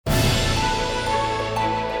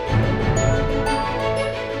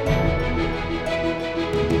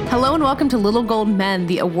Hello and welcome to Little Gold Men,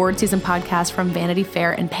 the award season podcast from Vanity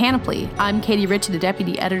Fair and Panoply. I'm Katie Ritchie, the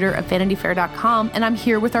deputy editor of VanityFair.com, and I'm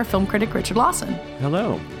here with our film critic, Richard Lawson.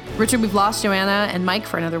 Hello. Richard, we've lost Joanna and Mike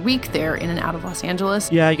for another week. They're in and out of Los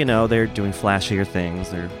Angeles. Yeah, you know, they're doing flashier things.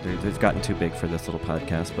 They've gotten too big for this little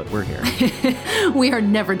podcast, but we're here. We are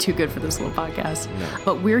never too good for this little podcast. No.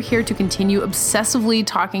 But we're here to continue obsessively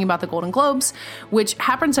talking about the Golden Globes, which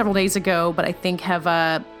happened several days ago, but I think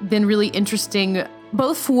have been really interesting,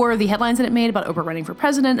 both for the headlines that it made about Oprah running for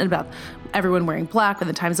president and about everyone wearing black with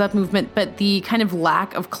the Time's Up movement, but the kind of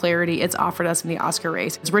lack of clarity it's offered us in the Oscar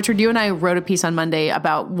race. Richard, you and I wrote a piece on Monday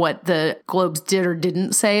about what the Globes did or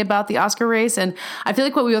didn't say about the Oscar race, and I feel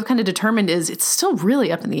like what we both kind of determined is it's still really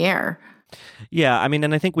up in the air. Yeah, I mean,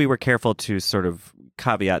 and I think we were careful to sort of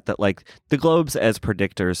caveat that, like, the Globes as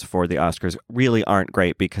predictors for the Oscars really aren't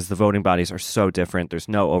great because the voting bodies are so different. There's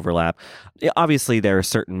no overlap. Obviously, there are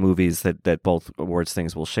certain movies that both awards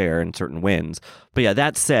things will share and certain wins. But yeah,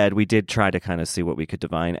 that said, we did try to kind of see what we could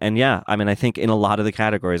divine. And yeah, I mean, I think in a lot of the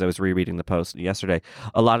categories, I was rereading the post yesterday,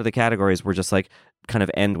 a lot of the categories were just like kind of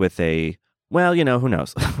end with a, well, you know, who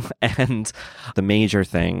knows? And the major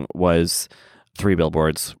thing was Three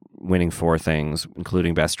Billboards winning four things,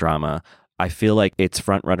 including Best Drama. I feel like its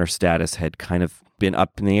frontrunner status had kind of been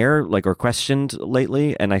up in the air, like, or questioned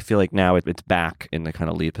lately, and I feel like now it's back in the kind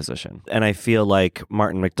of lead position. And I feel like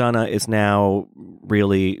Martin McDonagh is now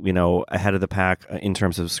really, you know, ahead of the pack in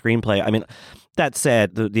terms of screenplay. I mean, that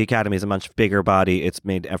said, the Academy is a much bigger body. It's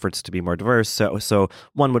made efforts to be more diverse. So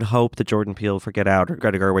one would hope that Jordan Peele for Get Out or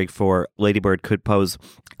Greta Gerwig for Lady Bird could pose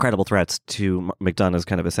credible threats to McDonagh's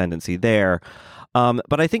kind of ascendancy there.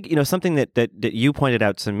 But I think, you know, something that you pointed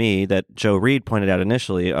out to me, that Joe Reed pointed out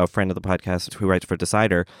initially, a friend of the podcast who writes for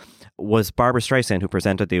Decider, was Barbra Streisand, who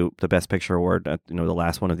presented the Best Picture award at, you know, the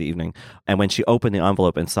last one of the evening. And when she opened the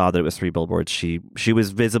envelope and saw that it was Three Billboards, she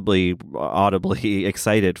was visibly, audibly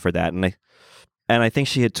excited for that. And I think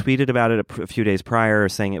she had tweeted about it a few days prior,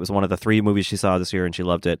 saying it was one of the three movies she saw this year and she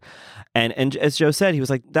loved it. And as Joe said, he was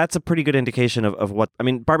like, that's a pretty good indication of what, I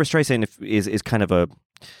mean, Barbra Streisand is kind of a,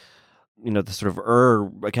 you know, the sort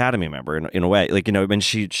of Academy member in a way, like, you know, I mean,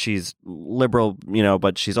 she's liberal, you know,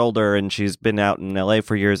 but she's older and she's been out in LA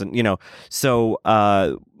for years, and, you know, so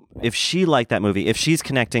if she liked that movie, if she's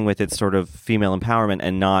connecting with its sort of female empowerment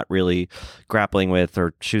and not really grappling with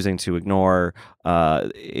or choosing to ignore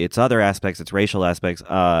its other aspects, its racial aspects,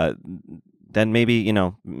 then maybe, you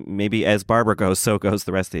know, maybe as Barbara goes, so goes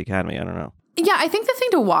the rest of the Academy. I don't know. Yeah, I think the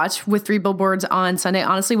thing to watch with Three Billboards on Sunday,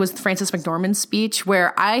 honestly, was Frances McDormand's speech,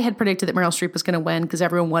 where I had predicted that Meryl Streep was going to win because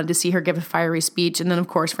everyone wanted to see her give a fiery speech. And then, of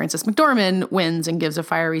course, Frances McDormand wins and gives a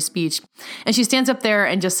fiery speech. And she stands up there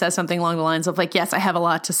and just says something along the lines of, like, yes, I have a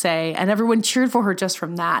lot to say. And everyone cheered for her just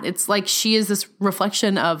from that. It's like she is this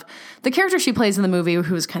reflection of the character she plays in the movie,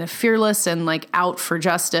 who is kind of fearless and, like, out for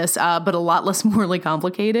justice, but a lot less morally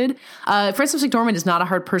complicated. Frances McDormand is not a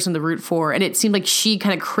hard person to root for. And it seemed like she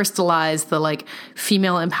kind of crystallized the, like,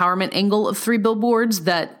 female empowerment angle of Three Billboards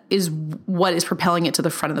that is what is propelling it to the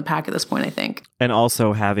front of the pack at this point, I think. And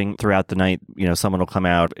also having throughout the night, you know, someone will come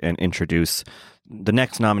out and introduce the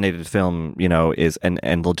next nominated film, you know, is, and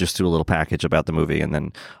they'll just do a little package about the movie. And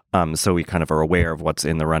then, so we kind of are aware of what's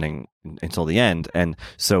in the running until the end. And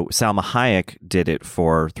so Salma Hayek did it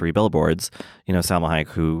for Three Billboards. You know, Salma Hayek,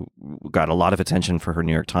 who got a lot of attention for her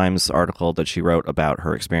New York Times article that she wrote about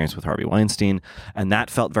her experience with Harvey Weinstein. And that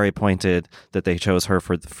felt very pointed that they chose her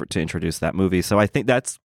to introduce that movie. So I think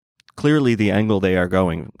that's clearly the angle they are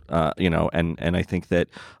going, you know, and I think that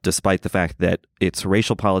despite the fact that its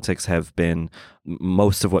racial politics have been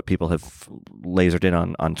most of what people have lasered in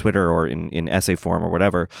on Twitter or in essay form or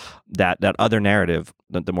whatever, that other narrative,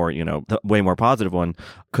 the more, you know, the way more positive one,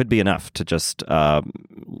 could be enough to just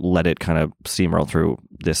let it kind of steamroll through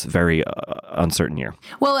this very uncertain year.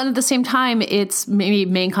 Well, and at the same time, its maybe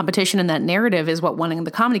main competition in that narrative is what won in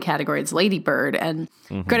the comedy category. It's Lady Bird. And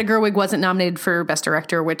Greta Gerwig wasn't nominated for Best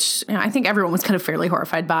Director, which, you know, I think everyone was kind of fairly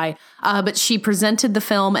horrified by. But she presented the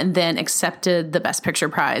film and then accepted the Best Picture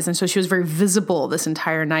prize. And so she was very visible this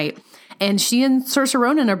entire night. And she and Saoirse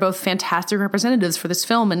Ronan are both fantastic representatives for this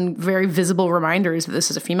film and very visible reminders that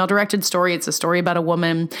this is a female-directed story. It's a story about a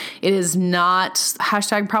woman. It is not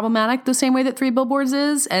 #problematic the same way that Three Billboards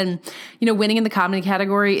is. And, you know, winning in the comedy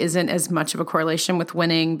category isn't as much of a correlation with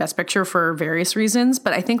winning Best Picture for various reasons.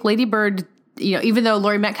 But I think Lady Bird, you know, even though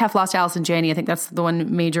Laurie Metcalf lost Allison Janney, I think that's the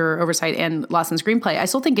one major oversight, and lost in screenplay, I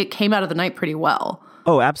still think it came out of the night pretty well.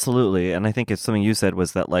 Oh, absolutely. And I think it's something you said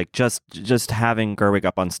was that, like, just having Gerwig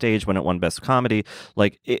up on stage when it won Best Comedy,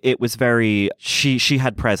 like, it was very, she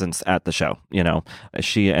had presence at the show, you know.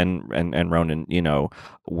 She and Ronan, you know,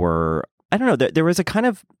 were I don't know. There was a kind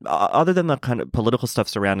of, other than the kind of political stuff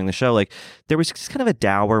surrounding the show, like there was just kind of a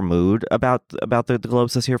dour mood about the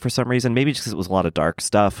Globes this year for some reason. Maybe just because it was a lot of dark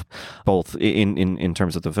stuff, both in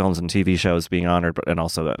terms of the films and TV shows being honored, but and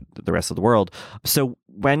also the rest of the world. So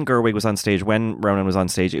when Gerwig was on stage, when Ronan was on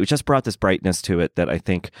stage, it just brought this brightness to it that I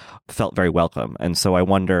think felt very welcome. And so I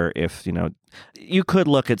wonder if, you could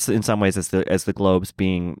look at in some ways as the Globes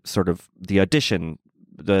being sort of the audition,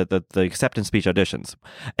 the acceptance speech auditions,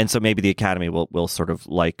 and so maybe the Academy will sort of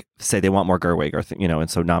like say they want more Gerwig, or and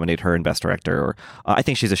so nominate her in Best Director. Or I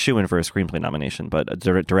think she's a shoo-in for a screenplay nomination, but a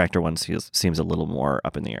director one seems a little more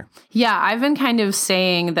up in the air. Yeah, I've been kind of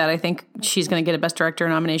saying that I think she's going to get a Best Director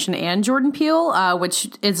nomination and Jordan Peele, which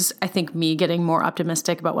is, I think, me getting more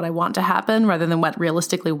optimistic about what I want to happen rather than what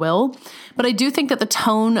realistically will. But I do think that the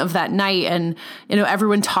tone of that night and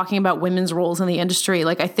everyone talking about women's roles in the industry,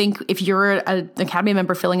 like I think if you're an Academy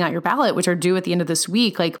member filling out your ballot, which are due at the end of this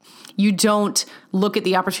week, like you don't look at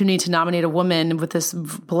the opportunity to nominate a woman with this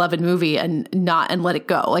beloved movie and let it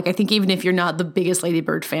go. Like I think even if you're not the biggest Lady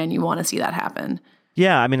Bird fan, you want to see that happen.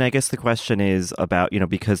 Yeah, I mean, I guess the question is about,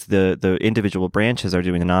 because the individual branches are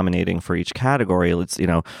doing the nominating for each category. Let's,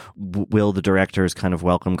 will the directors kind of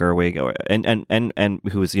welcome Gerwig, and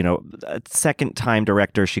who's, a second-time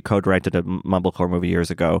director. She co-directed a Mumblecore movie years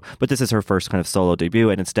ago, but this is her first kind of solo debut,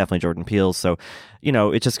 and it's definitely Jordan Peele's. So,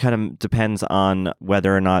 it just kind of depends on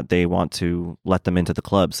whether or not they want to let them into the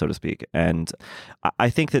club, so to speak. And I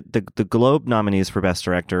think that the Globe nominees for Best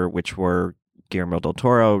Director, which were Guillermo del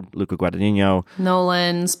Toro, Luca Guadagnino,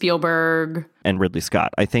 Nolan, Spielberg, and Ridley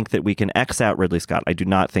Scott. I think that we can X out Ridley Scott. I do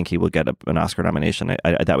not think he will get an Oscar nomination.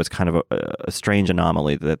 That was kind of a strange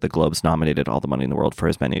anomaly that the Globes nominated All the Money in the World for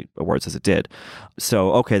as many awards as it did.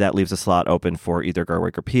 So, okay, that leaves a slot open for either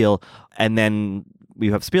Gerwig or Peele. And then we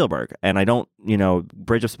have Spielberg. And I don't,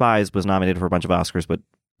 Bridge of Spies was nominated for a bunch of Oscars, but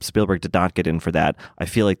Spielberg did not get in for that. I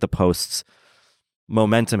feel like the Post's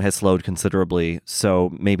momentum has slowed considerably, so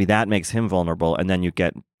maybe that makes him vulnerable, and then you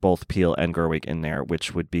get both Peele and Gerwig in there,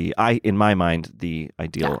 which would be, in my mind, the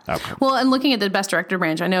ideal outcome. Well, and looking at the Best Director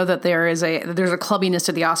branch, I know that there's a clubbiness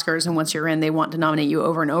to the Oscars, and once you're in, they want to nominate you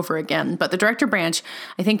over and over again. But the director branch,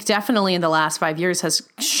 I think definitely in the last 5 years has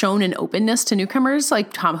shown an openness to newcomers.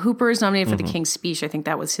 Like Tom Hooper is nominated for The King's Speech. I think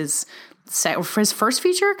that was his first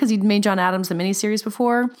feature because he'd made John Adams the miniseries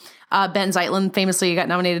before. Ben Zeitlin famously got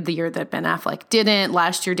nominated the year that Ben Affleck didn't.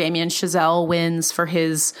 Last year, Damien Chazelle wins for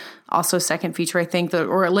his also second feature, I think.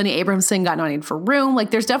 Or Lenny Abramson got nominated for Room.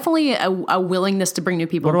 Like, there's definitely a willingness to bring new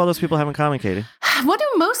people. What do all those people have in common, Katie? What do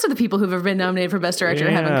most of the people who've ever been nominated for Best Director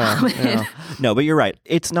have in common? Yeah. No, but you're right.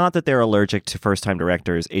 It's not that they're allergic to first-time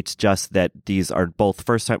directors. It's just that these are both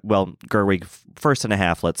first-time, well, Gerwig, first and a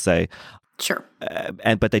half, let's say. Sure.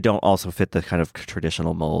 But they don't also fit the kind of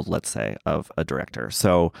traditional mold, let's say, of a director.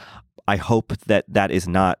 So I hope that is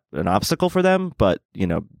not an obstacle for them, but,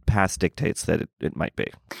 past dictates that it might be.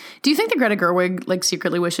 Do you think that Greta Gerwig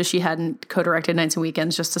secretly wishes she hadn't co-directed Nights and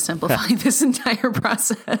Weekends just to simplify this entire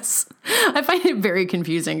process? I find it very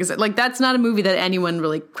confusing because that's not a movie that anyone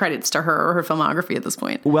really credits to her or her filmography at this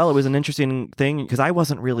point. Well, it was an interesting thing because I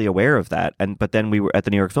wasn't really aware of that. But then we were at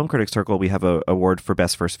the New York Film Critics Circle, we have an award for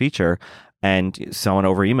Best First Feature, and someone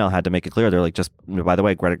over email had to make it clear. They're like, just, by the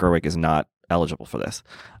way, Greta Gerwig is not eligible for this.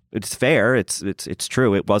 It's fair. It's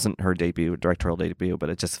true. It wasn't her directorial debut, but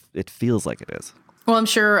it feels like it is. Well, I'm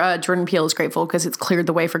sure Jordan Peele is grateful because it's cleared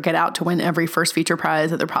the way for Get Out to win every first feature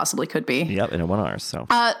prize that there possibly could be. Yep, and it won ours. So,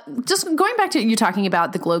 just going back to you talking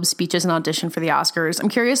about the Globe speeches and audition for the Oscars, I'm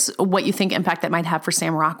curious what you think impact that might have for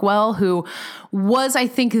Sam Rockwell, who was, I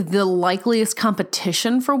think, the likeliest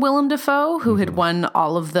competition for Willem Dafoe, who had won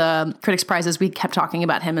all of the critics' prizes. We kept talking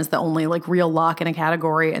about him as the only real lock in a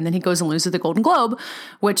category, and then he goes and loses the Golden Globe,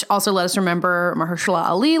 which also let us remember Mahershala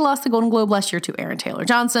Ali lost the Golden Globe last year to Aaron Taylor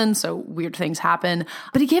Johnson. So weird things happen.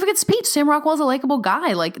 But he gave a good speech. Sam Rockwell's a likable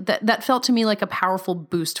guy. That felt to me like a powerful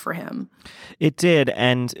boost for him. It did,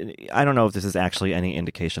 and I don't know if this is actually any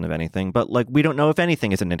indication of anything, but we don't know if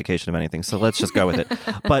anything is an indication of anything, so let's just go with it.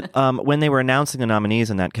 But when they were announcing the nominees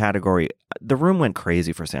in that category, the room went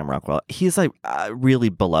crazy for Sam Rockwell. He's really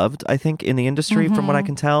beloved, I think, in the industry from what I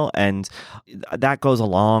can tell, and that goes a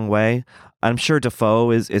long way. I'm sure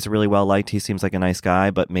Dafoe is really well liked. He seems like a nice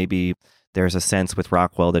guy, but maybe there's a sense with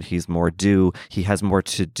Rockwell that he's more due. He has more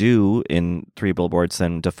to do in Three Billboards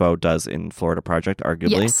than Dafoe does in Florida Project,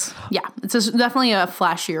 arguably. Yes. Yeah. It's definitely a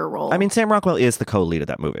flashier role. I mean, Sam Rockwell is the co-lead of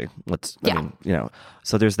that movie. I mean,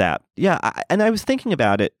 so there's that. Yeah. And I was thinking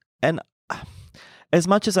about it, and as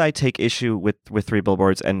much as I take issue with Three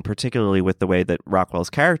Billboards, and particularly with the way that Rockwell's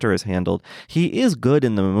character is handled, he is good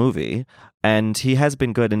in the movie, and he has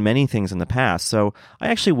been good in many things in the past. So I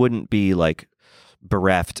actually wouldn't be like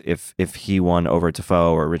bereft if he won over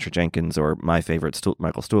Dafoe or Richard Jenkins or my favorite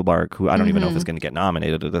Michael Stuhlbarg, who I don't even know if is going to get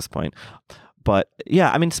nominated at this point. But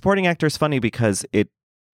yeah, I mean, supporting actor is funny because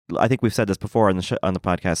I think we've said this before on the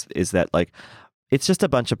podcast, is that like it's just a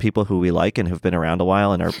bunch of people who we like and have been around a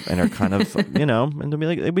while and are kind of, you know, and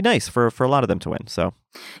it'd be nice for a lot of them to win. So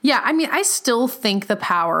yeah, I mean, I still think the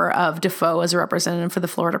power of Dafoe as a representative for the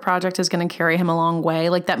Florida Project is going to carry him a long way.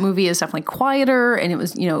 Like, that movie is definitely quieter, and it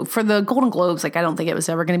was, you know, for the Golden Globes, like, I don't think it was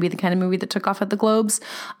ever going to be the kind of movie that took off at the Globes.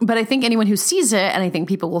 But I think anyone who sees it, and I think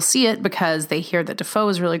people will see it because they hear that Dafoe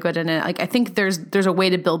is really good in it. Like, I think there's a way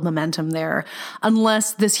to build momentum there,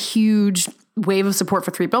 unless this huge wave of support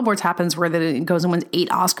for Three Billboards happens where that it goes and wins 8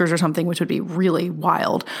 Oscars or something, which would be really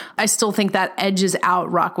wild. I still think that edges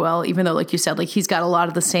out Rockwell, even though, like you said, like, he's got a lot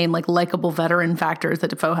of the same like likable veteran factors that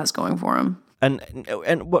Dafoe has going for him. And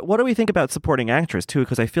what do we think about supporting actress too?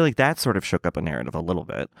 Because I feel like that sort of shook up a narrative a little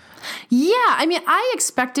bit. Yeah, I mean, I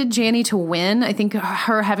expected Jani to win. I think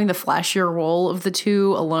her having the flashier role of the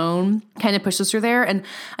two alone kind of pushes her there. And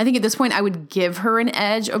I think at this point I would give her an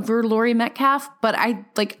edge over Laurie Metcalf, but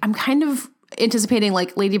I'm kind of anticipating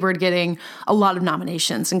like Lady Bird getting a lot of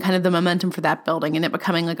nominations and kind of the momentum for that building and it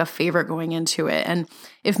becoming like a favorite going into it. And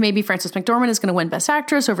if maybe Frances McDormand is going to win Best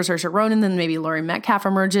Actress over Saoirse Ronan, then maybe Laurie Metcalf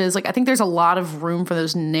emerges. Like, I think there's a lot of room for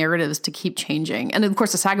those narratives to keep changing. And of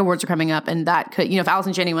course the SAG Awards are coming up, and that could, you know, if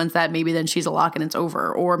Allison Janney wins that, maybe then she's a lock and it's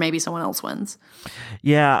over, or maybe someone else wins.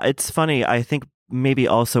 Yeah, it's funny. I think maybe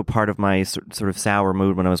also part of my sort of sour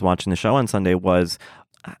mood when I was watching the show on Sunday was,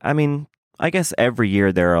 I mean, I guess every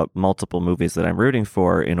year there are multiple movies that I'm rooting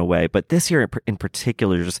for in a way, but this year in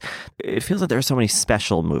particular, just it feels like there are so many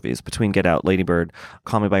special movies between Get Out, Lady Bird,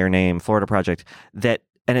 Call Me by Your Name, Florida Project, and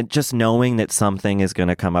it just knowing that something is going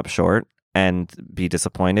to come up short and be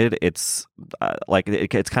disappointed, it's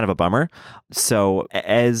it's kind of a bummer. So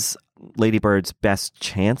as Lady Bird's best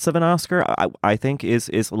chance of an Oscar, I think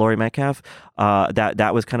is Laurie Metcalf.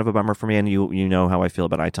 That was kind of a bummer for me, and you know how I feel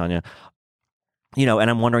about I, Tonya. You know, and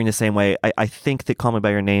I'm wondering the same way. I think that Call Me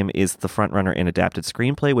by Your Name is the front runner in adapted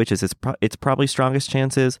screenplay, which is its probably strongest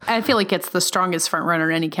chances. I feel like it's the strongest front runner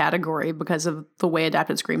in any category because of the way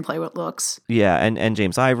adapted screenplay looks. Yeah, and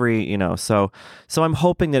James Ivory, you know, so I'm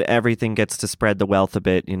hoping that everything gets to spread the wealth a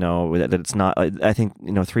bit. You know, that it's not. I think,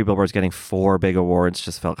 you know, Three Billboards getting 4 big awards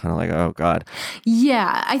just felt kind of like, oh god.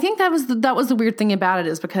 Yeah, I think that was the weird thing about it,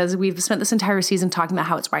 is because we've spent this entire season talking about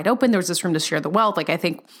how it's wide open. There's this room to share the wealth. Like, I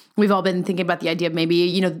think we've all been thinking about the idea of maybe,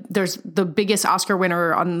 you know, there's the biggest Oscar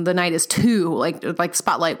winner on the night is 2, like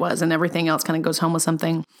Spotlight was, and everything else kind of goes home with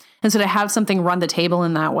something. And so to have something run the table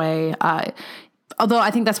in that way, although I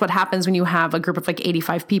think that's what happens when you have a group of like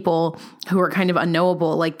 85 people who are kind of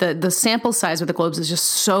unknowable, like the sample size with the Globes is just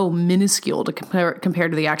so minuscule to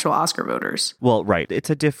compared to the actual Oscar voters. Well, right. It's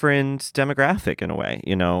a different demographic in a way,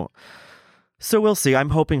 you know. So we'll see.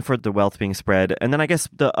 I'm hoping for the wealth being spread. And then I guess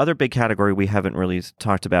the other big category we haven't really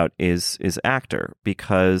talked about is actor,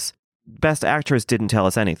 because Best Actress didn't tell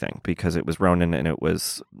us anything because it was Ronan and it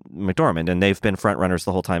was McDormand, and they've been front runners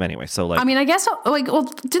the whole time anyway. So like, I mean, I guess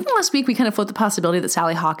didn't last week we kind of float the possibility that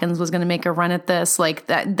Sally Hawkins was going to make a run at this? Like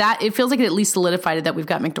that it feels like it at least solidified it that we've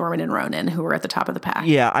got McDormand and Ronan who are at the top of the pack.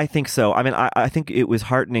 Yeah, I think so. I mean, I think it was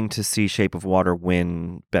heartening to see Shape of Water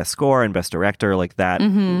win Best Score and Best Director. Like that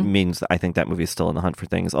means that I think that movie is still in the hunt for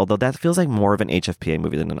things. Although that feels like more of an HFPA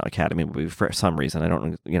movie than an Academy movie for some reason. I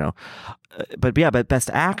don't, you know, but Best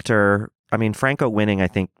Actor. I mean, Franco winning, I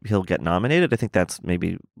think he'll get nominated. I think that's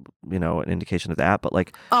maybe, you know, an indication of that. But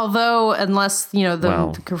like, although unless, you know, the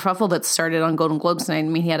kerfuffle that started on Golden Globes tonight, I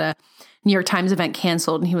mean, he had a New York Times event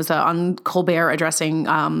canceled, and he was on Colbert addressing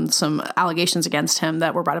some allegations against him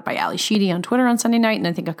that were brought up by Ali Sheedy on Twitter on Sunday night, and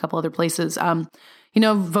I think a couple other places. You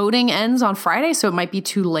know, voting ends on Friday, so it might be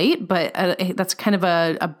too late, but that's kind of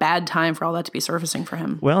a bad time for all that to be surfacing for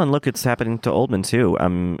him. Well, and look, it's happening to Oldman, too.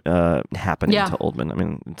 To Oldman. I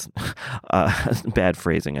mean, it's bad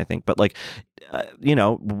phrasing, I think. But, like, you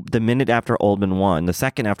know, the minute after Oldman won, the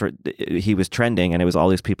second after he was trending, and it was all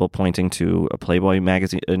these people pointing to a Playboy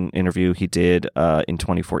magazine interview he did in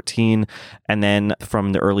 2014, and then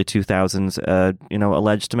from the early 2000s, you know,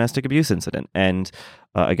 alleged domestic abuse incident, and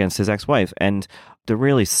against his ex-wife. And the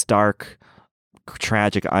really stark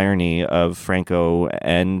tragic irony of Franco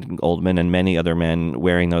and Oldman and many other men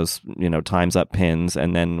wearing those, Time's Up pins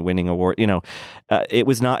and then winning award. They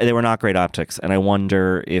were not great optics. And I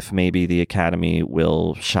wonder if maybe the Academy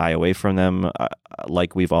will shy away from them.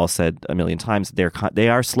 Like we've all said a million times, they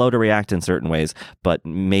are slow to react in certain ways, but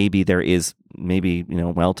maybe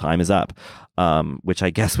time is up. Which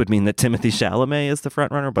I guess would mean that Timothée Chalamet is the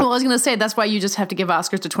front runner. But I was going to say, that's why you just have to give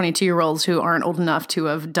Oscars to 22-year-olds who aren't old enough to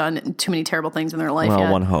have done too many terrible things in their life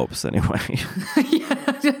yet. One hopes, anyway.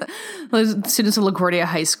 Yeah. Students of LaGuardia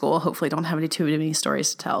High School hopefully don't have too many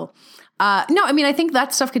stories to tell. No, I mean, I think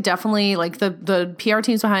that stuff could definitely, like, the PR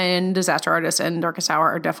teams behind Disaster Artist and Darkest Hour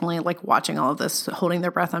are definitely, like, watching all of this, holding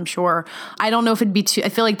their breath, I'm sure. I don't know if it'd be I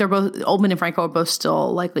feel like they're both, Oldman and Franco are both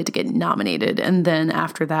still likely to get nominated. And then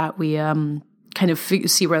after that, we kind of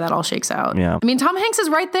see where that all shakes out. Yeah. I mean, Tom Hanks is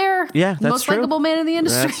right there. Yeah, that's most true. likable man in the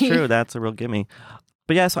industry. That's true. That's a real gimme.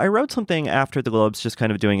 But yeah, so I wrote something after the Globes, just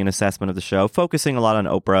kind of doing an assessment of the show, focusing a lot on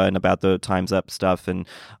Oprah and about the Time's Up stuff,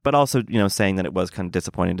 but also, saying that it was kind of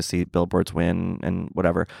disappointing to see billboards win and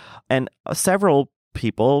whatever. And several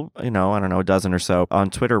people, I don't know, a dozen or so on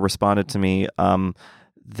Twitter responded to me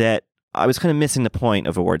that I was kind of missing the point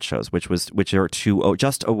of award shows, which are to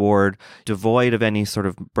just award, devoid of any sort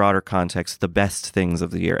of broader context, the best things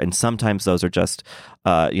of the year. And sometimes those are just,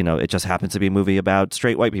 it just happens to be a movie about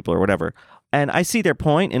straight white people or whatever. And I see their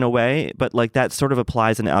point in a way, but like that sort of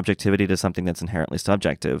applies an objectivity to something that's inherently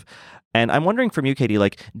subjective. And I'm wondering from you, Katie,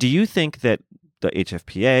 like, do you think that the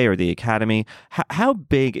HFPA or the Academy, how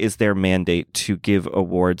big is their mandate to give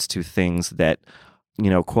awards to things that,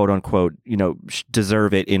 quote unquote,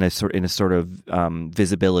 deserve it in a sort of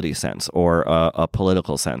visibility sense or a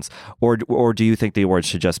political sense, or do you think the awards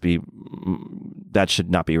should just be, that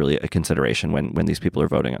should not be really a consideration when these people are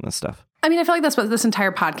voting on this stuff? I mean, I feel like that's what this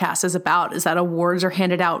entire podcast is about, is that awards are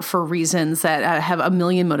handed out for reasons that have a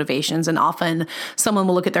million motivations. And often someone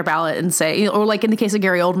will look at their ballot and say, or like in the case of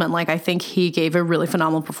Gary Oldman, like I think he gave a really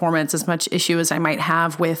phenomenal performance. As much issue as I might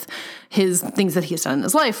have with his things that he has done in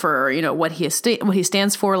his life or, what he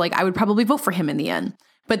stands for, like I would probably vote for him in the end.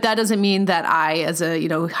 But that doesn't mean that I, as a,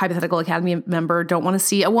 hypothetical Academy member, don't want to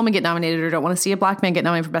see a woman get nominated or don't want to see a black man get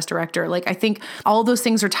nominated for Best Director. Like, I think all of those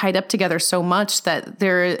things are tied up together so much that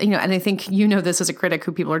there, and I think this as a critic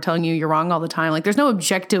who people are telling you're wrong all the time. Like, there's no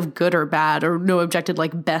objective good or bad or no objective,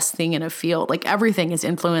 like, best thing in a field. Like, everything is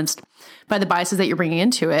influenced by the biases that you're bringing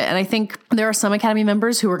into it. And I think there are some Academy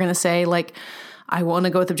members who are going to say, like, I want to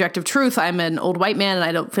go with objective truth. I'm an old white man and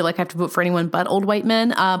I don't feel like I have to vote for anyone but old white men.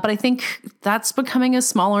 But I think that's becoming a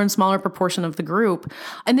smaller and smaller proportion of the group.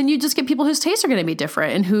 And then you just get people whose tastes are going to be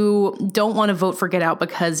different and who don't want to vote for Get Out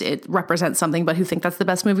because it represents something, but who think that's the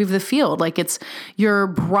best movie of the field. Like you're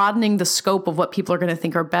broadening the scope of what people are going to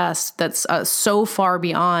think are best. That's so far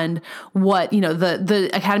beyond what, the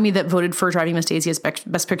Academy that voted for Driving Miss Daisy as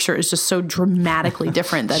Best Picture is just so dramatically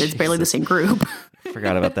different that it's barely the same group.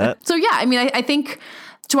 Forgot about that. So yeah, I mean, I think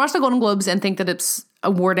to watch the Golden Globes and think that it's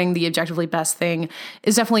awarding the objectively best thing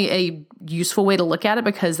is definitely a useful way to look at it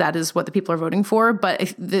because that is what the people are voting for.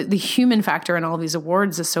 But the human factor in all of these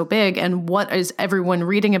awards is so big, and what is everyone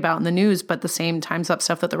reading about in the news but the same Time's Up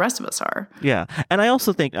stuff that the rest of us are. Yeah. And I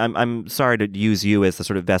also think, I'm sorry to use you as the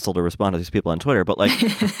sort of vessel to respond to these people on Twitter, but like,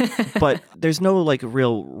 but there's no like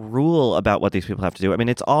real rule about what these people have to do. I mean,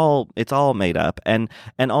 it's all made up. And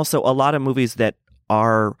also a lot of movies that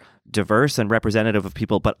are diverse and representative of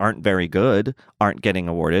people but aren't very good aren't getting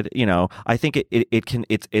awarded. I think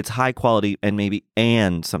it's high quality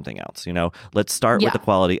and something else. Let's start with the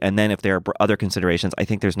quality, and then if there are other considerations, I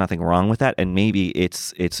think there's nothing wrong with that, and maybe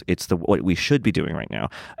it's what we should be doing right now.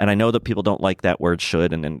 And I know that people don't like that word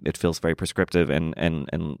should, and it feels very prescriptive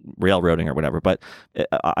and railroading or whatever, but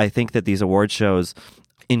I think that these award shows,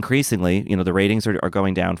 increasingly, the ratings are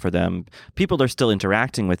going down for them. People are still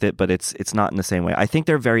interacting with it, but it's not in the same way. I think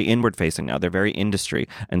they're very inward facing now. They're very industry.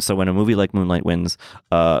 And so when a movie like Moonlight wins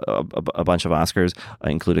a bunch of Oscars,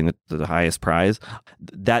 including the highest prize,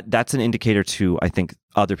 that's an indicator to, I think,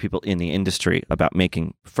 other people in the industry about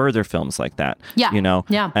making further films like that. Yeah.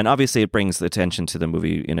 Yeah. And obviously it brings the attention to the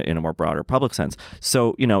movie in a more broader public sense.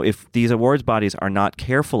 So, if these awards bodies are not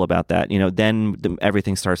careful about that, then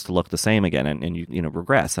everything starts to look the same again and you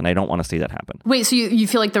regress. And I don't want to see that happen. Wait, so you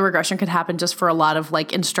feel like the regression could happen just for a lot of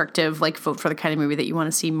like instructive, like vote for the kind of movie that you want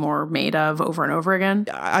to see more made of over and over again?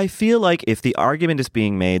 I feel like if the argument is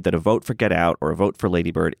being made that a vote for Get Out or a vote for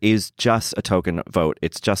Lady Bird is just a token vote,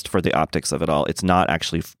 it's just for the optics of it all. It's not actually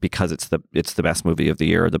because it's the best movie of the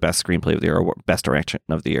year or the best screenplay of the year or best direction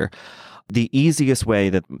of the year. The easiest way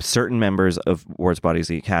that certain members of awards bodies,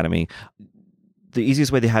 the Academy, the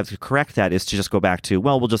easiest way they have to correct that is to just go back to,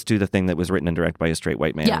 well, we'll just do the thing that was written and directed by a straight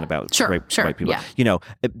white man and about straight white people. Yeah.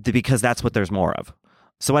 Because that's what there's more of.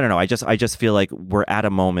 So I don't know. I just feel like we're at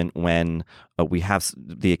a moment when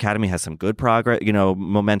the Academy has some good progress,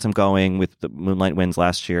 momentum going with the Moonlight wins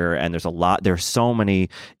last year, and there's so many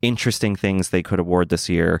interesting things they could award this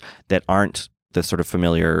year that aren't the sort of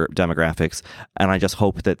familiar demographics, and I just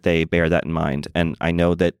hope that they bear that in mind. And I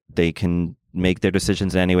know that they can make their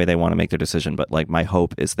decisions in any way they want to make their decision, but like my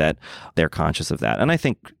hope is that they're conscious of that. And I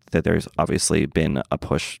think that there's obviously been a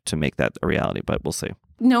push to make that a reality, but we'll see.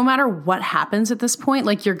 No matter what happens at this point,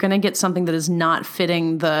 like you're going to get something that is not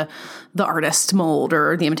fitting the artist mold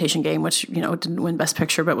or The Imitation Game, which, didn't win Best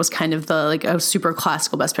Picture, but was kind of a super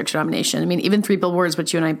classical Best Picture nomination. I mean, even Three Billboards,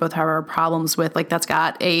 which you and I both have our problems with, like that's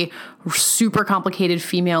got a super complicated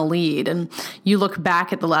female lead. And you look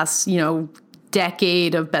back at the last,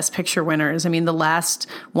 decade of Best Picture winners. I mean, the last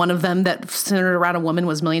one of them that centered around a woman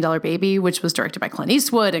was $1 Million Baby, which was directed by Clint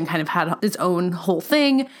Eastwood and kind of had its own whole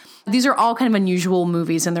thing. These are all kind of unusual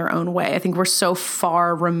movies in their own way. I think we're so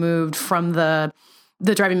far removed from the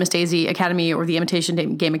Driving Miss Daisy Academy or the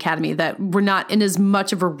Imitation Game Academy that we're not in as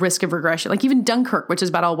much of a risk of regression. Like even Dunkirk, which is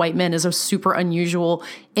about all white men, is a super unusual,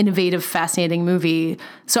 innovative, fascinating movie.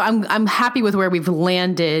 So I'm happy with where we've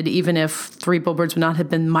landed, even if Three Billboards would not have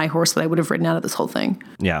been my horse that I would have ridden out of this whole thing.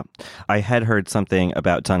 Yeah. I had heard something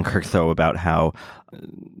about Dunkirk, though, about how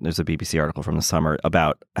there's a BBC article from the summer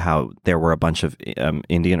about how there were a bunch of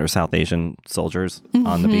Indian or South Asian soldiers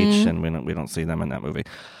on the beach, and we don't see them in that movie.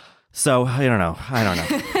 So I don't know.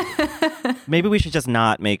 Maybe we should just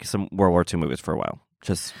not make some World War II movies for a while.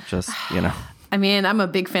 Just. I mean, I'm a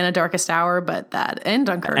big fan of Darkest Hour, but that and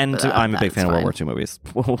Dunkirk. And I'm a big fan of World War II movies.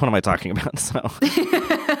 What am I talking about? So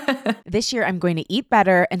this year, I'm going to eat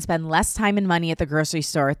better and spend less time and money at the grocery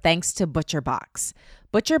store thanks to ButcherBox.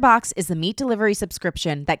 ButcherBox is the meat delivery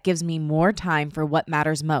subscription that gives me more time for what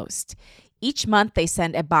matters most. Each month, they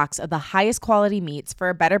send a box of the highest quality meats for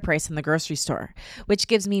a better price than the grocery store, which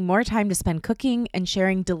gives me more time to spend cooking and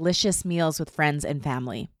sharing delicious meals with friends and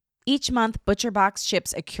family. Each month, ButcherBox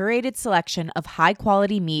ships a curated selection of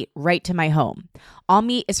high-quality meat right to my home. All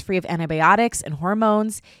meat is free of antibiotics and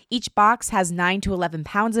hormones. Each box has 9 to 11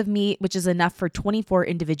 pounds of meat, which is enough for 24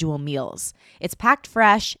 individual meals. It's packed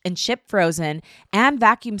fresh and shipped frozen and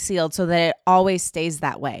vacuum sealed so that it always stays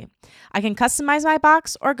that way. I can customize my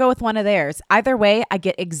box or go with one of theirs. Either way, I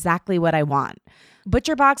get exactly what I want.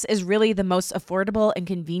 ButcherBox is really the most affordable and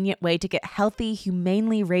convenient way to get healthy,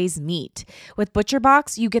 humanely raised meat. With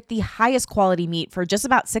ButcherBox, you get the highest quality meat for just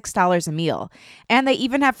about $6 a meal. And they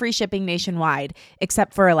even have free shipping nationwide,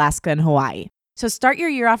 except for Alaska and Hawaii. So start your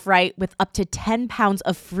year off right with up to 10 pounds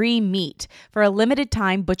of free meat. For a limited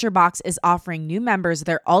time, ButcherBox is offering new members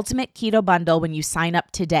their ultimate keto bundle when you sign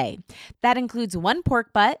up today. That includes 1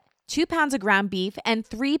 pork butt, 2 pounds of ground beef, and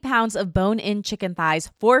 3 pounds of bone-in chicken thighs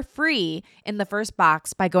for free in the first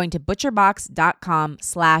box by going to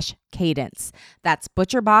butcherbox.com/cadence. That's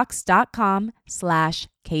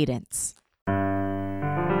butcherbox.com/cadence.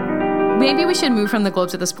 Maybe we should move from the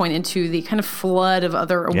Globes at this point into the kind of flood of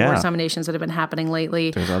other awards nominations that have been happening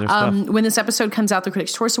lately. There's other stuff. When this episode comes out, the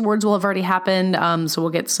Critics' Choice Awards will have already happened, so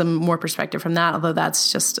we'll get some more perspective from that, although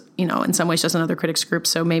that's just, in some ways just another critics group,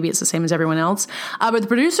 so maybe it's the same as everyone else. But the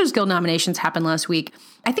Producers Guild nominations happened last week.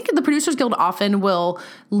 I think the Producers Guild often will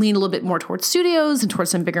lean a little bit more towards studios and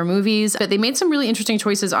towards some bigger movies, but they made some really interesting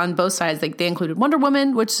choices on both sides. Like they included Wonder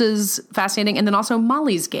Woman, which is fascinating, and then also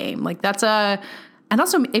Molly's Game. And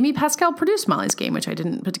also, Amy Pascal produced Molly's Game, which I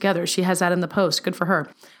didn't put together. She has that in the post. Good for her.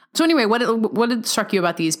 So anyway, what struck you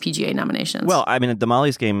about these PGA nominations? Well, I mean, the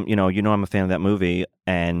Molly's Game, I'm a fan of that movie,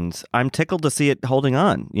 and I'm tickled to see it holding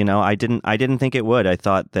on. I didn't think it would. I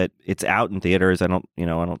thought that it's out in theaters. I don't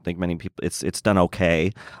think many people. It's done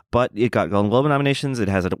okay, but it got Golden Globe nominations. It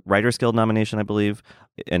has a Writers Guild nomination, I believe,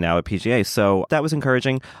 and now a PGA. So that was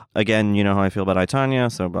encouraging. Again, you know how I feel about I,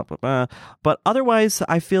 Tonya, so blah blah blah. But otherwise,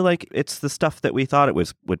 I feel like it's the stuff that we thought it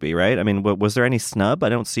would be. Right? I mean, was there any snub? I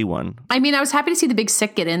don't see one. I mean, I was happy to see The Big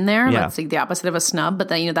Sick get in there. Yeah. That's like the opposite of a snub, but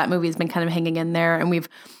then that movie has been kind of hanging in there, and we've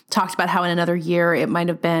talked about how in another year it might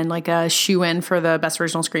have been like a shoe-in for the Best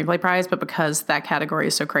Original Screenplay prize, but because that category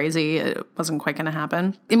is so crazy, it wasn't quite going to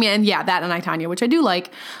happen. I mean, and yeah, that and I, Tonya, which I do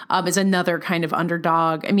like, is another kind of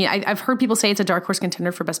underdog. I mean, I've heard people say it's a dark horse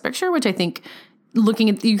contender for Best Picture, which I think looking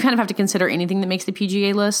at, you kind of have to consider anything that makes the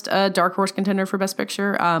PGA list a dark horse contender for Best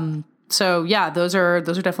Picture. So yeah, those are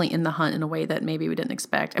definitely in the hunt in a way that maybe we didn't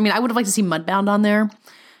expect. I mean, I would have liked to see Mudbound on there.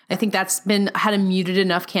 I think that's had a muted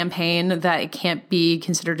enough campaign that it can't be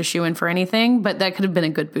considered a shoo-in for anything, but that could have been a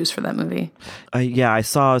good boost for that movie. Yeah, I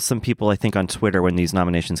saw some people, I think on Twitter when these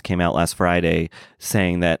nominations came out last Friday,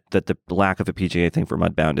 saying that the lack of a PGA thing for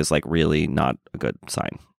Mudbound is like really not a good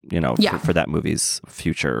sign, for that movie's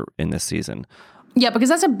future in this season. Yeah, because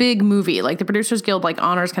that's a big movie. Like the Producers Guild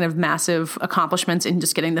honors kind of massive accomplishments in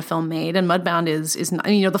just getting the film made. And Mudbound is not,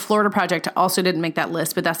 the Florida Project also didn't make that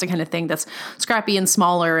list, but that's the kind of thing that's scrappy and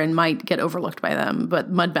smaller and might get overlooked by them.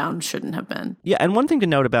 But Mudbound shouldn't have been. Yeah, and one thing to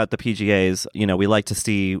note about the PGAs, we like to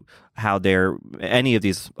see how any of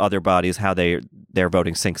these other bodies, how their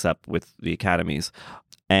voting syncs up with the academies.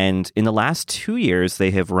 And in the last 2 years, they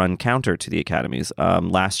have run counter to the academies.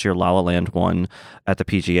 Last year, La La Land won at the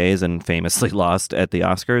PGAs and famously lost at the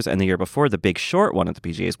Oscars. And the year before, The Big Short won at the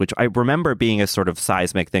PGAs, which I remember being a sort of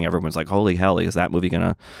seismic thing. Everyone's like, holy hell, is that movie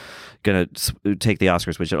gonna take the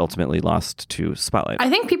Oscars, which it ultimately lost to Spotlight. I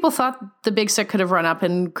think people thought The Big Sick could have run up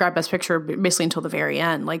and grabbed Best Picture basically until the very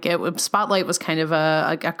end. Spotlight was kind of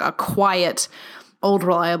a quiet, old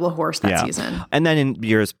reliable horse that season. And then in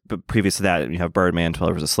years previous to that, you have Birdman,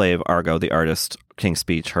 12 Years a Slave, Argo, The Artist, King's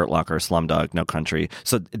Speech, Hurt Locker, Slumdog, No Country.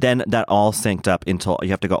 So then that all synced up until you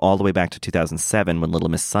have to go all the way back to 2007 when Little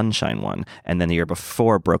Miss Sunshine won, and then the year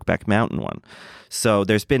before Brokeback Mountain won. So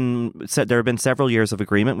there have been several years of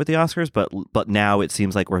agreement with the Oscars, but now it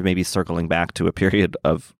seems like we're maybe circling back to a period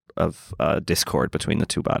of discord between the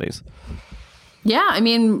two bodies. Yeah, I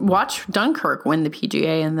mean, watch Dunkirk win the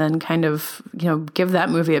PGA and then kind of, give that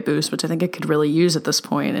movie a boost, which I think it could really use at this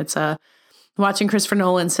point. It's watching Christopher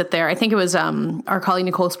Nolan sit there. I think it was our colleague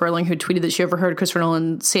Nicole Sperling who tweeted that she overheard Christopher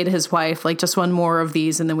Nolan say to his wife, just one more of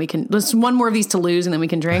these and then just one more of these to lose and then we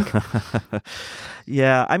can drink.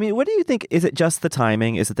 Yeah, I mean, what do you think? Is it just the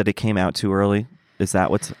timing? Is it that it came out too early? Is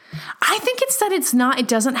that what's... I think it's that it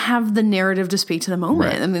doesn't have the narrative to speak to the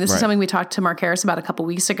moment. Right. I mean, this is something we talked to Mark Harris about a couple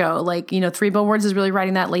weeks ago. Three Billboards is really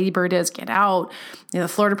writing that. Lady Bird is, Get Out. The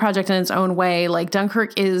Florida Project in its own way.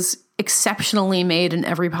 Dunkirk is exceptionally made in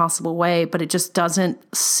every possible way, but it just doesn't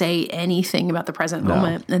say anything about the present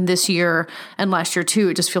moment. And this year and last year too,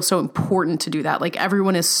 it just feels so important to do that.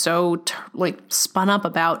 Everyone is so spun up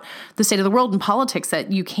about the state of the world and politics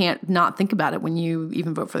that you can't not think about it when you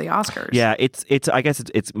even vote for the Oscars. Yeah, it's I guess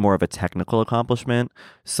it's more of a technical accomplishment.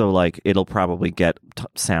 So it'll probably get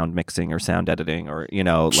sound mixing or sound editing or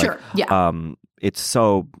sure. Yeah. It's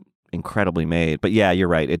so incredibly made, but yeah, you're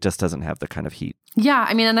right. It just doesn't have the kind of heat. Yeah,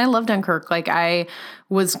 I mean, and I love Dunkirk. I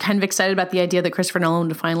was kind of excited about the idea that Christopher Nolan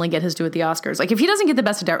would finally get his due at the Oscars. If he doesn't get the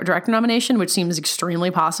Best Director nomination, which seems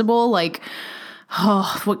extremely possible,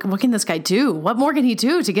 what can this guy do? What more can he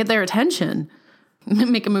do to get their attention?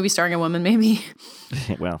 Make a movie starring a woman, maybe.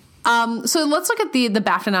 Well. So let's look at the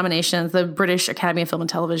BAFTA nominations, the British Academy of Film and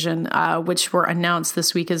Television, which were announced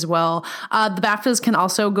this week as well. The BAFTAs can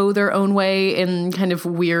also go their own way in kind of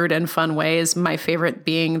weird and fun ways. My favorite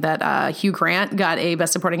being that Hugh Grant got a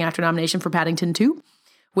Best Supporting Actor nomination for Paddington 2,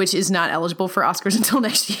 which is not eligible for Oscars until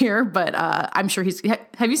next year, but I'm sure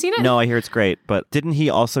have you seen it? No, I hear it's great, but didn't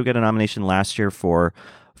he also get a nomination last year for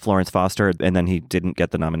Florence Foster, and then he didn't get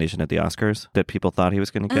the nomination at the Oscars that people thought he was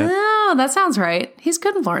going to get? Oh, that sounds right. He's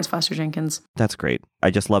good in Florence Foster Jenkins. That's great. I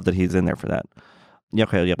just love that he's in there for that.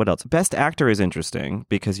 Okay, yeah, what else? Best Actor is interesting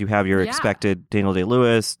because you have your expected Daniel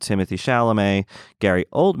Day-Lewis, Timothée Chalamet, Gary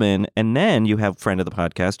Oldman, and then you have friend of the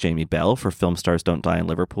podcast, Jamie Bell, for Film Stars Don't Die in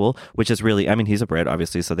Liverpool, which is really, I mean, he's a Brit,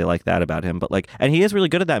 obviously, so they like that about him, but and he is really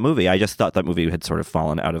good at that movie. I just thought that movie had sort of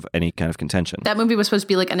fallen out of any kind of contention. That movie was supposed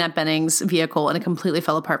to be Annette Bening's vehicle, and it completely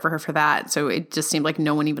fell apart for her for that, so it just seemed like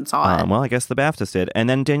no one even saw it. Well, I guess the BAFTAs did. And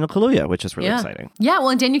then Daniel Kaluuya, which is really exciting. Yeah,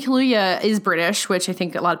 well, and Daniel Kaluuya is British, which I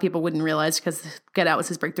think a lot of people wouldn't realize because Get Out was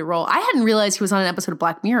his breakthrough role. I hadn't realized he was on an episode of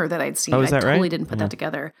Black Mirror that I'd seen. Oh, is that I totally right? didn't put that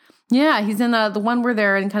together. Yeah, he's in the one where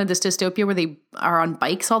they're in kind of this dystopia where they are on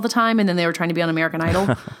bikes all the time, and then they were trying to be on American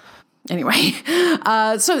Idol. Anyway,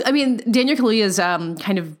 so I mean, Daniel Kaluuya's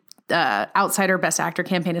kind of outsider Best Actor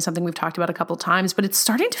campaign is something we've talked about a couple of times, but it's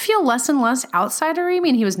starting to feel less and less outsidery. I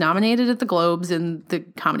mean, he was nominated at the Globes in the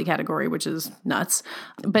comedy category, which is nuts.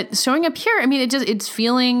 But showing up here, I mean, it's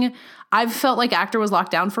feeling. I've felt like actor was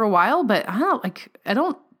locked down for a while, but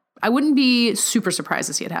I wouldn't be super surprised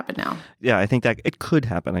to see it happen now. Yeah, I think that it could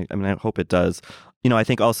happen. I mean, I hope it does. I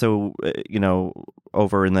think also,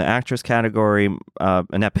 over in the actress category,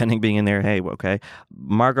 Annette Bening being in there, hey, okay.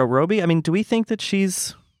 Margot Robbie, I mean, do we think that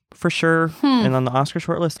she's for sure and on the Oscar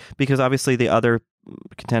shortlist? Because obviously the other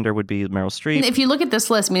contender would be Meryl Streep. If you look at this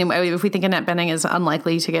list, I mean, if we think Annette Bening is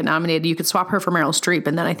unlikely to get nominated, you could swap her for Meryl Streep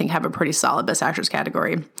and then I think have a pretty solid Best Actress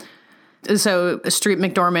category. So Streep,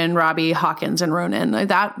 McDormand, Robbie, Hawkins, and Ronan.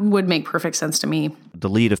 That would make perfect sense to me. The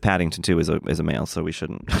lead of Paddington 2 is a male, so we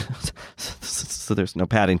shouldn't. So there's no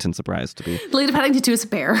Paddington surprise to be. The lead of Paddington 2 is a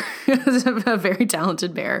bear. A very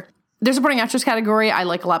talented bear. Their supporting actress category I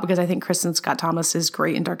like a lot because I think Kristen Scott Thomas is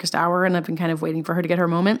great in Darkest Hour, and I've been kind of waiting for her to get her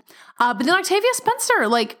moment. But then Octavia Spencer,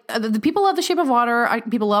 the people love The Shape of Water.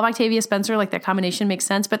 People love Octavia Spencer. Like, that combination makes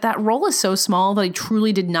sense. But that role is so small that I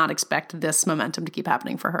truly did not expect this momentum to keep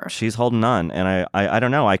happening for her. She's holding on, and I don't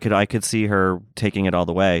know. I could see her taking it all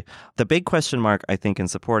the way. The big question mark, I think, in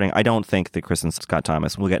supporting, I don't think that Kristen Scott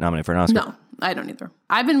Thomas will get nominated for an Oscar. No. I don't either.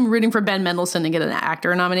 I've been rooting for Ben Mendelsohn to get an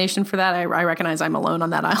actor nomination for that. I recognize I'm alone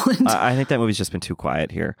on that island. I think that movie's just been too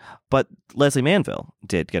quiet here. But Leslie Manville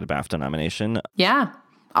did get a BAFTA nomination. Yeah.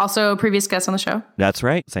 Also, previous guest on the show. That's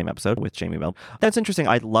right. Same episode with Jamie Bell. That's interesting.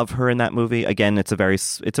 I love her in that movie. Again, it's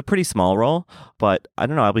a pretty small role, but I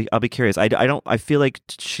don't know. I'll be curious. I feel like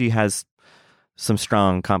she has some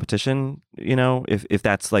strong competition, if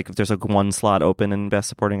that's if there's one slot open in Best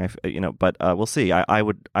Supporting, but we'll see. I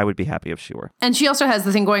would be happy if she were. And she also has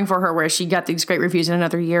the thing going for her where she got these great reviews in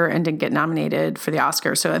another year and didn't get nominated for the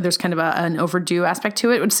Oscar. So there's kind of an overdue aspect to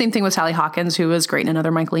it. Same thing with Sally Hawkins, who was great in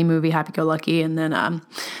another Mike Leigh movie, Happy Go Lucky, and then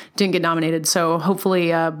didn't get nominated. So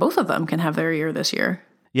hopefully both of them can have their year this year.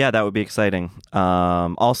 Yeah, that would be exciting.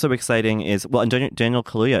 Also exciting is, and Daniel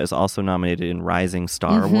Kaluuya is also nominated in Rising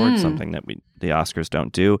Star Award, something that the Oscars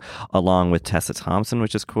don't do, along with Tessa Thompson,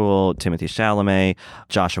 which is cool, Timothée Chalamet,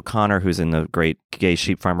 Josh O'Connor, who's in the great gay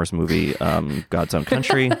sheep farmers movie, God's Own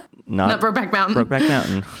Country. Not Brokeback Mountain. Brokeback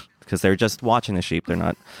Mountain. Because they're just watching the sheep. They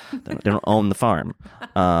don't own the farm.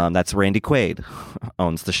 That's Randy Quaid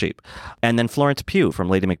owns the sheep. And then Florence Pugh from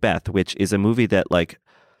Lady Macbeth, which is a movie that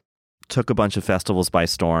took a bunch of festivals by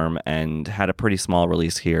storm and had a pretty small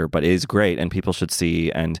release here, but is great and people should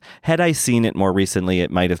see. And had I seen it more recently,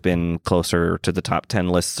 it might have been closer to the top 10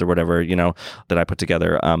 lists or whatever, that I put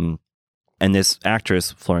together. And this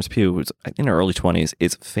actress, Florence Pugh, who's in her early 20s,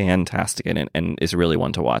 is fantastic in it and is really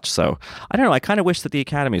one to watch. So, I don't know. I kind of wish that the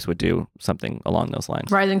Academies would do something along those lines.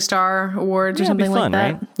 Rising Star Awards or something fun, like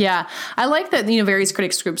that. Right? Yeah. I like that, various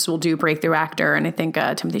critics groups will do Breakthrough Actor. And I think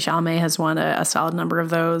Timothée Chalamet has won a solid number of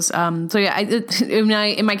those. In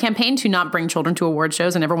my campaign to not bring children to award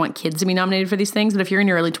shows, I never want kids to be nominated for these things. But if you're in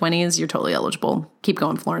your early 20s, you're totally eligible. Keep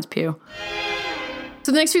going, Florence Pugh.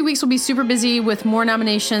 So the next few weeks will be super busy with more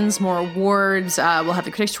nominations, more awards. We'll have the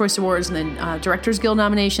Critics' Choice Awards and then Directors Guild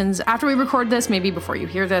nominations after we record this, maybe before you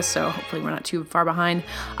hear this, so hopefully we're not too far behind.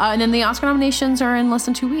 And then the Oscar nominations are in less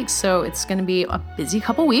than 2 weeks, so it's going to be a busy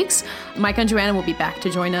couple weeks. Micah and Joanna will be back to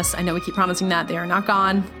join us. I know we keep promising that. They are not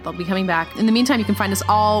gone. They'll be coming back. In the meantime, you can find us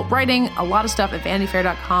all writing a lot of stuff at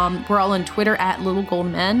VanityFair.com. We're all on Twitter at Little Gold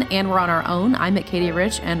Men, and we're on our own. I'm at Katie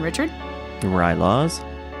Rich and Richard. Right, Laws.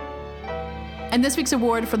 And this week's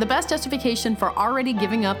award for the best justification for already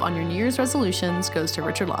giving up on your New Year's resolutions goes to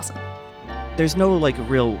Richard Lawson. There's no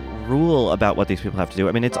real rule about what these people have to do.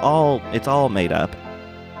 I mean, it's all made up.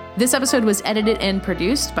 This episode was edited and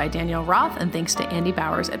produced by Danielle Roth, and thanks to Andy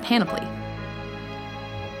Bowers at Panoply.